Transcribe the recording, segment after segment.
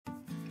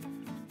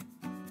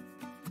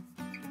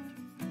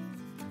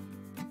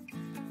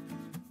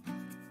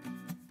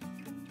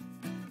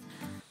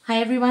Hi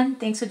everyone,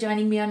 thanks for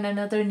joining me on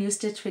another new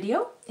stitch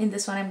video. In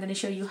this one I'm going to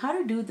show you how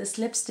to do the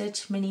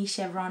Slip-Stitch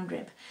Mini-Chevron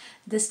Rib.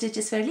 This stitch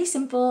is fairly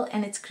simple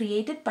and it's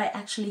created by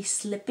actually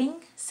slipping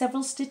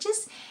several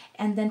stitches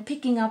and then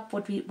picking up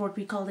what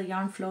we call the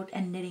yarn float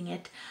and knitting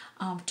it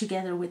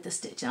together with the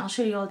stitch. And I'll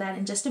show you all that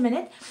in just a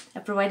minute. I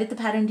provided the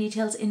pattern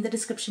details in the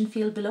description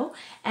field below,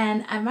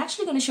 and I'm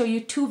actually going to show you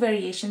two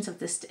variations of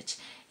this stitch.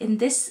 In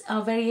this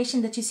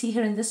variation that you see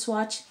here in this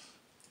swatch,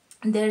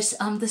 there's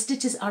the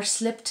stitches are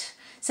slipped.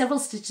 Several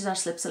stitches are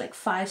slipped, so like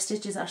 5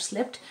 stitches are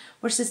slipped,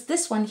 versus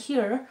this one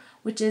here,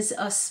 which is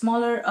a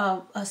smaller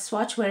a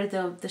swatch where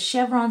the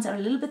chevrons are a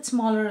little bit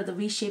smaller, the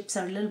V-shapes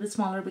are a little bit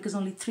smaller because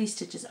only 3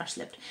 stitches are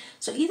slipped.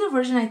 So either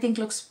version I think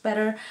looks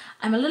better.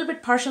 I'm a little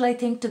bit partial, I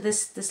think, to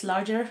this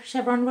larger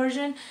chevron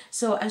version.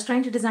 So I was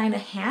trying to design a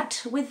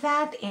hat with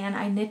that, and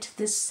I knit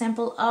this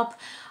sample up.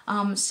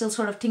 Still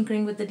sort of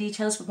tinkering with the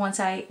details, but once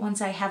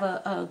I have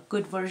a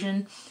good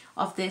version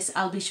of this,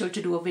 I'll be sure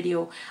to do a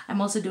video.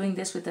 I'm also doing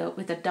this with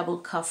a double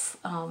cuff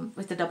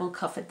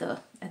at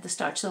the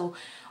start, so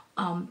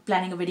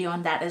planning a video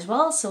on that as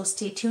well, so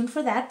stay tuned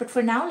for that. But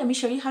for now, let me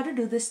show you how to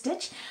do this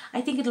stitch.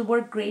 I think it'll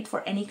work great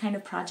for any kind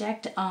of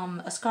project,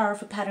 a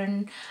scarf, a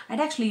pattern. I'd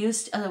actually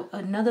used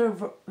another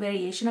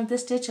variation of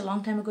this stitch a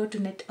long time ago to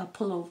knit a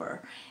pullover,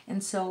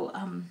 and so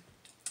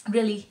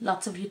really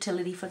lots of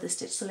utility for this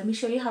stitch. So let me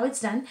show you how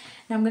it's done.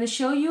 Now I'm going to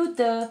show you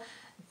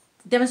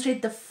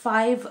demonstrate the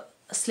 5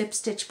 slip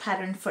stitch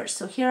pattern first.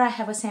 So here I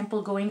have a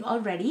sample going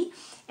already,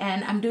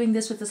 and I'm doing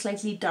this with a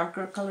slightly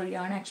darker color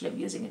yarn. Actually, I'm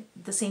using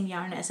the same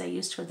yarn as I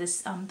used for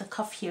this the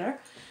cuff here,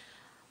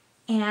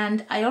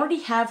 and I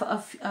already have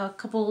a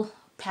couple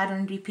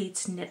pattern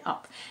repeats knit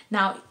up.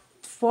 Now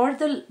for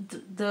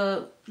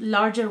the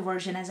larger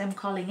version, as I'm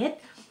calling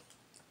it,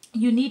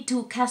 you need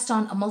to cast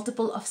on a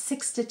multiple of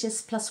 6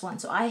 stitches plus 1.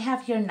 So I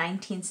have here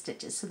 19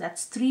 stitches, so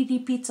that's 3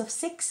 repeats of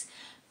 6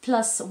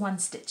 plus 1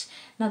 stitch.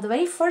 Now the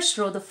very first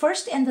row, the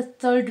first and the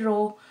third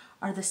row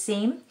are the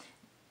same.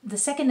 The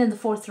second and the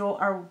fourth row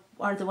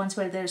are the ones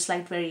where there's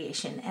slight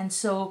variation, and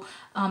so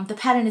the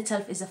pattern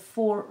itself is a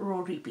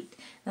 4-row repeat.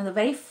 Now the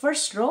very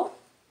first row,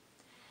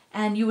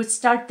 and you would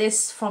start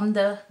this from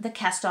the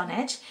cast on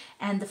edge,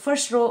 and the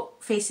first row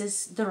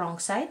faces the wrong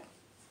side.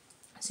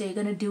 So you're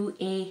going to do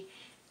a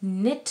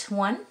knit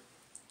 1,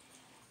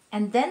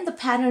 and then the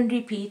pattern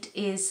repeat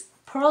is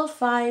purl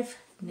 5,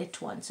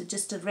 knit 1. So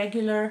just a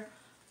regular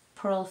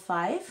purl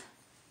 5,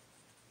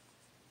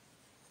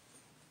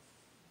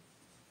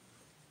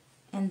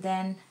 and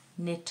then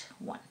knit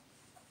 1.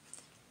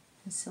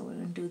 And so we're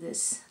going to do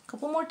this a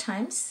couple more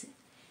times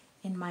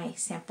in my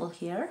sample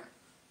here.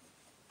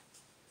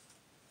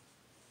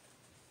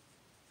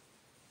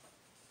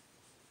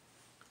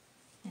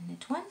 And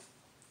knit 1,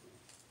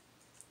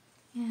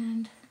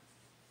 and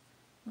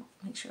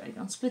make sure I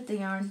don't split the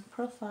yarn,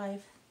 purl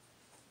 5,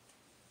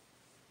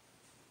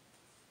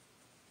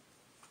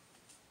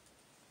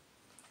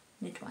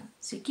 knit 1.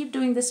 So you keep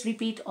doing this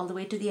repeat all the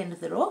way to the end of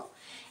the row,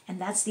 and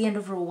that's the end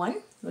of row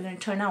 1. We're going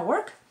to turn our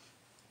work.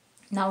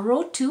 Now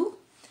row 2,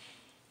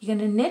 you're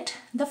going to knit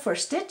the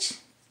first stitch,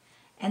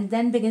 and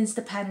then begins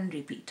the pattern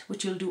repeat,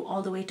 which you'll do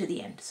all the way to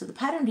the end. So the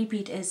pattern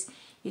repeat is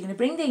you're going to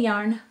bring the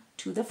yarn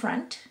to the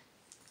front,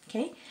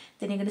 okay?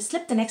 Then you're going to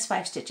slip the next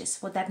 5 stitches.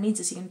 What that means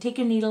is you're going to take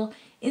your needle,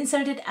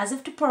 insert it as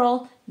if to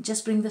purl,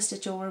 just bring the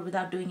stitch over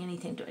without doing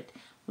anything to it.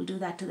 We'll do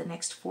that to the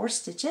next 4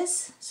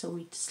 stitches. So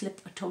we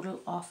slip a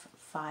total of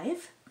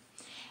 5.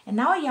 And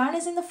now our yarn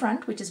is in the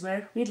front, which is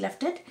where we had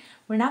left it.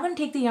 We're now going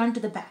to take the yarn to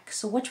the back.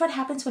 So watch what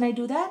happens when I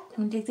do that. I'm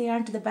going to take the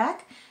yarn to the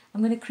back.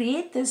 I'm going to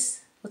create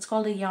this, what's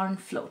called a yarn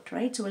float,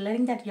 right? So we're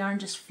letting that yarn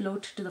just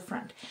float to the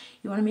front.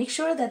 You want to make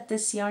sure that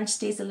this yarn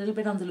stays a little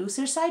bit on the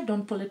looser side.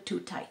 Don't pull it too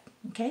tight,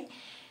 okay?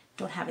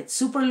 Don't have it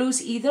super loose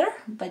either,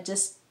 but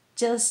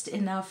just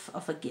enough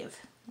of a give,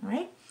 all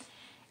right?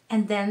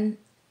 And then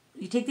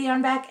you take the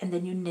yarn back, and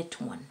then you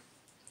knit 1.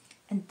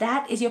 And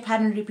that is your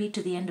pattern repeat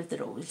to the end of the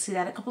row. We'll see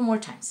that a couple more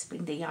times.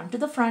 Bring the yarn to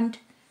the front,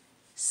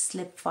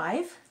 slip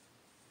 5,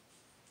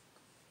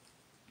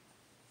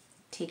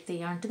 take the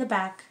yarn to the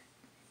back,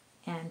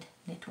 and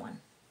knit 1.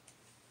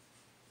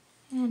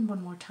 And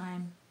one more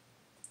time.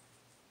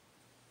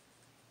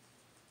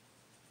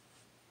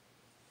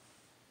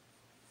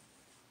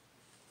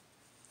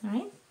 All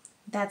right,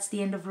 that's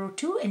the end of row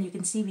 2, and you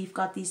can see we've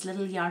got these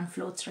little yarn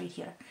floats right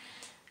here.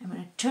 I'm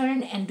going to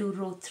turn and do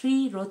row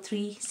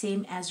 3,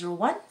 same as row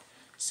 1.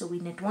 So we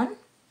knit 1,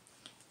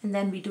 and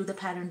then we do the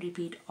pattern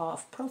repeat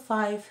of purl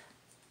 5,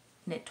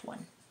 knit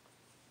 1.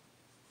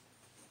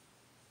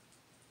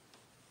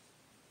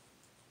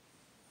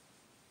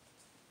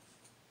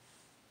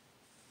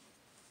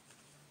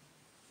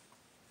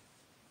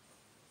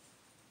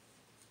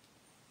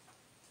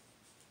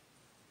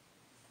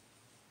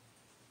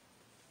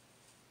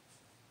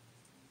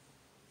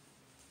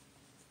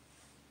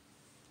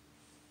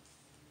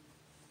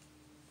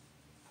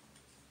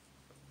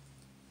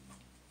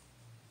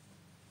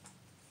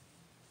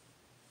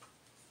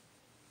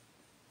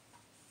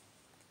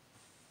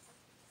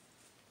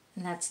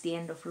 And that's the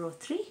end of row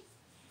 3.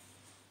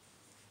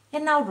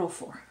 And now row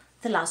 4.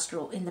 the last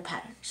row in the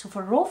pattern. So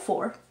for row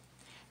 4,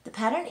 the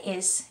pattern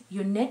is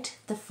you knit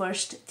the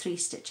first 3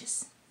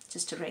 stitches,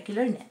 just a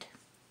regular knit,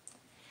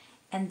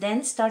 and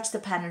then starts the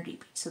pattern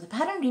repeat. So the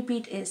pattern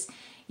repeat is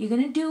you're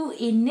going to do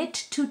a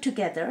knit 2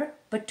 together,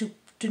 but to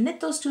knit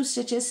those 2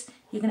 stitches,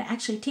 you're going to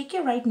actually take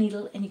your right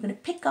needle and you're going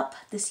to pick up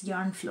this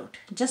yarn float,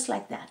 just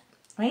like that,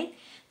 right?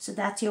 So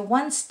that's your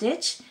 1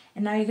 stitch,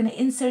 and now you're going to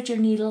insert your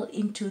needle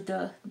into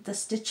the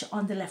stitch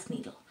on the left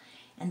needle.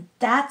 And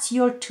that's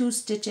your 2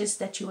 stitches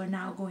that you are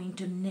now going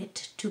to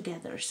knit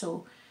together.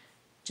 So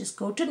just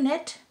go to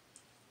knit,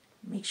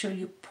 make sure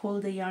you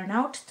pull the yarn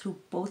out through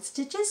both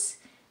stitches,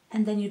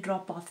 and then you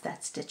drop off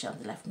that stitch on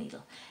the left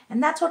needle.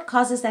 And that's what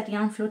causes that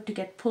yarn float to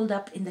get pulled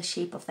up in the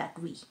shape of that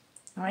V.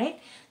 All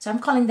right, so I'm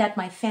calling that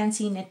my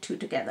fancy knit 2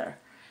 together.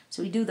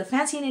 So we do the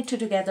fancy knit 2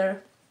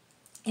 together,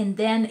 and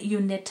then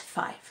you knit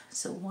 5.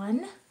 So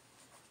 1,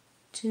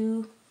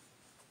 2,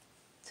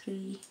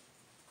 3,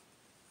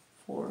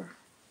 4,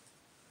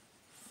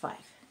 5.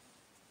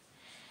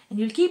 And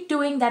you'll keep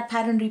doing that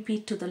pattern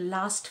repeat to the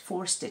last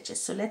 4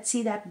 stitches. So let's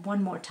see that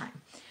one more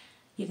time.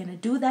 You're going to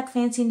do that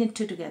fancy knit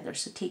 2 together.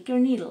 So take your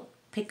needle,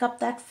 pick up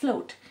that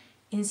float,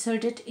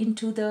 insert it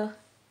into the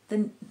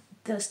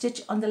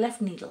stitch on the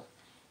left needle,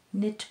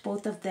 knit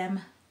both of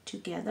them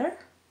together,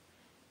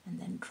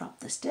 and then drop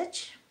the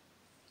stitch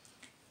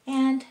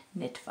and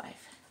knit 5.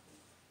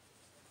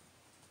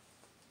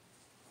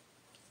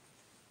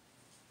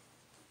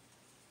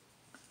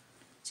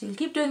 So you'll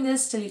keep doing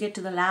this till you get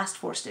to the last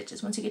 4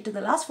 stitches. Once you get to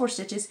the last 4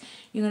 stitches,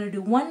 you're going to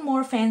do one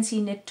more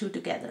fancy knit 2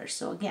 together.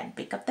 So again,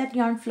 pick up that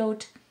yarn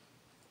float,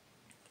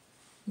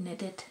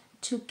 knit it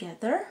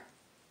together,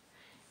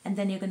 and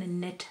then you're going to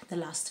knit the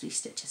last 3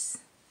 stitches.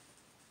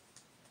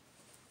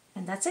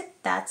 And that's it.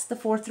 That's the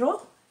 4th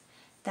row.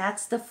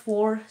 That's the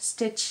 4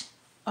 stitch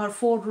or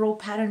 4 row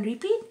pattern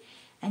repeat,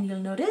 and you'll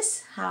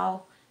notice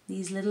how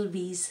these little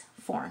V's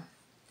form,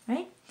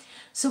 right?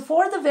 So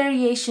for the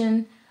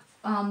variation,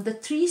 the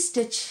 3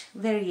 stitch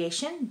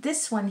variation,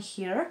 this one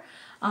here,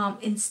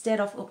 instead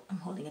of, oh, I'm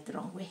holding it the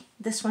wrong way,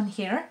 this one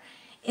here,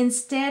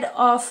 instead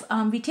of,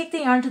 we take the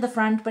yarn to the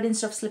front, but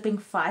instead of slipping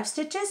 5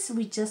 stitches,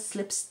 we just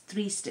slip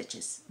 3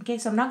 stitches. Okay,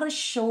 so I'm not going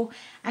to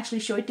actually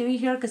show it to you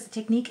here because the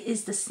technique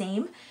is the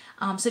same.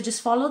 So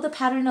just follow the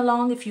pattern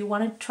along if you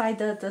want to try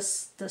the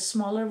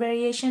smaller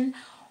variation,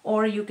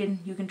 or you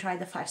can try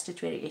the 5 stitch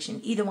variation.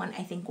 Either one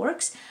I think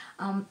works.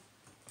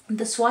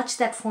 The swatch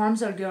that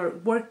forms, or your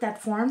work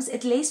that forms,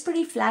 it lays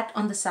pretty flat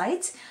on the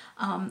sides.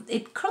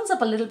 It curls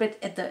up a little bit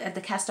at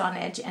the cast on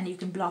edge, and you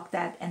can block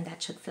that, and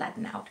that should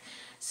flatten out.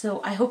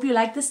 So I hope you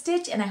like this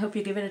stitch, and I hope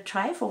you give it a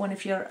try for one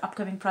of your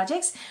upcoming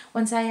projects.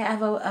 Once I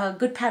have a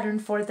good pattern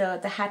for the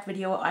hat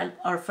video,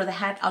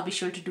 I'll be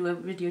sure to do a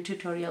video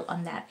tutorial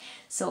on that.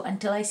 So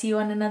until I see you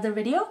on another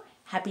video,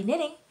 happy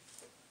knitting!